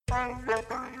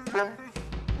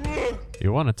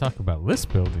You want to talk about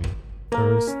list building?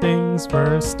 First things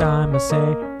first, I'ma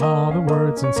say all the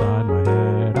words inside my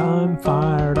head. I'm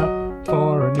fired up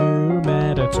for a new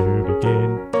meta to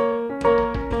begin.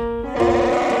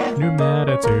 New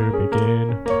meta to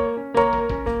begin.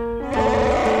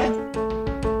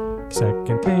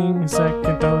 Second thing,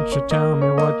 second, don't you tell me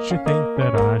what you think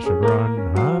that I should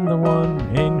run. I'm the one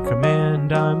in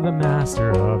command, I'm the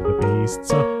master of the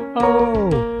beasts. Oh,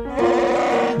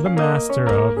 the master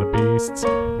of the beasts.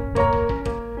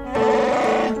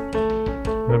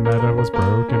 The meta was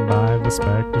broken by the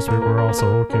specters. We were all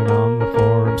sulking on the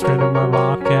forums, trading my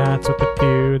lobcats with a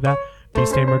few. That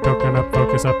beast tamer token up,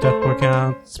 focus up, death boy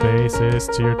count spaces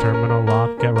to your terminal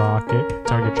lobcat rocket.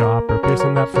 Target chopper,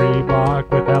 piercing that free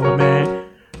block with element.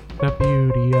 The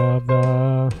beauty of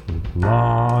the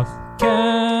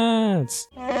lobcats.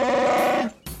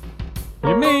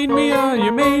 You made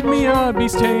me a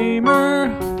beast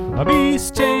tamer, a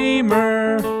beast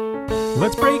tamer.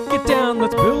 Let's break it down,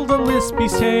 let's build a list,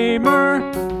 beast tamer,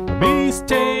 a beast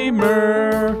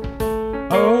tamer.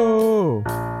 Oh,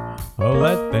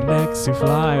 let the Nexi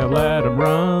fly, let them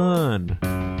run.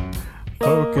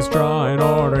 Focus, draw, in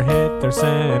order, hit their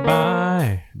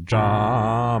standby.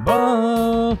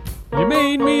 Jabba. You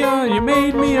made me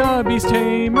a beast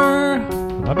tamer,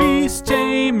 a beast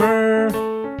tamer.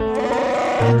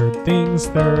 Third things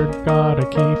third, gotta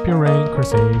keep your anchor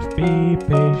safe. Be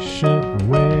patient,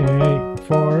 wait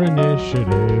for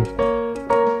initiative.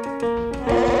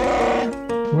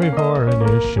 Wait for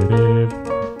initiative.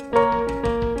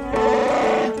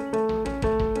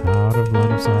 Out of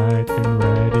line of sight, getting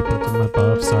ready, putting my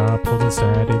buffs up, holding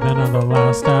steady. Then on the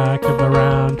last act of the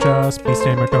round, just beast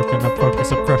tamer token up,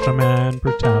 focus up, crush 'em and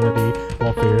brutality.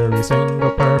 Wall fury,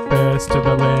 single purpose to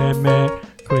the limit.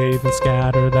 Cleave and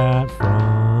scatter that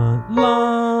front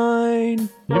line.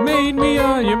 You made me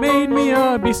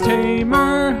a beast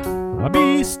tamer, a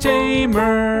beast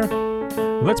tamer.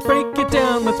 Let's break it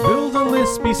down, let's build a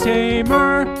list, beast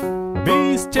tamer, a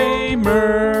beast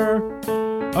tamer.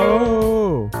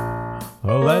 Oh,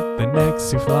 let the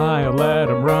Nexi fly, let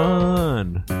them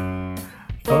run.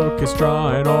 Focus,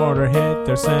 draw, in order, hit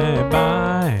their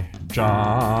standby.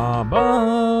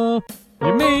 Jabba.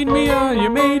 You made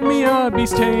me a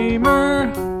beast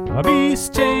tamer, a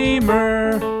beast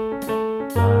tamer.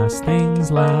 Last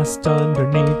things last,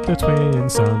 underneath the twin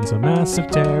suns, a massive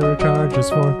terror charges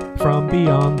forth from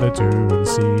beyond the Dune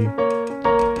Sea.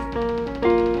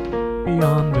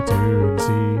 Beyond the Dune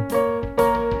Sea.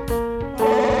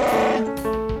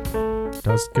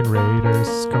 Tusken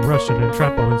Raiders come rushing and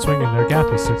trample and swinging their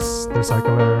gaffy sticks, their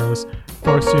psycho arrows.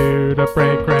 Force you to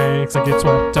break ranks and get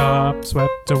swept up,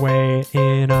 swept away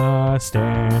in a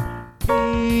stampede.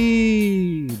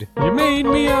 You made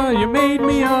me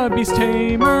a beast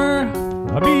tamer,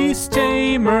 a beast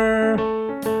tamer.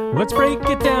 Let's break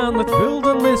it down, let's build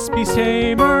a list, beast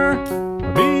tamer,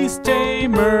 a beast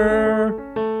tamer.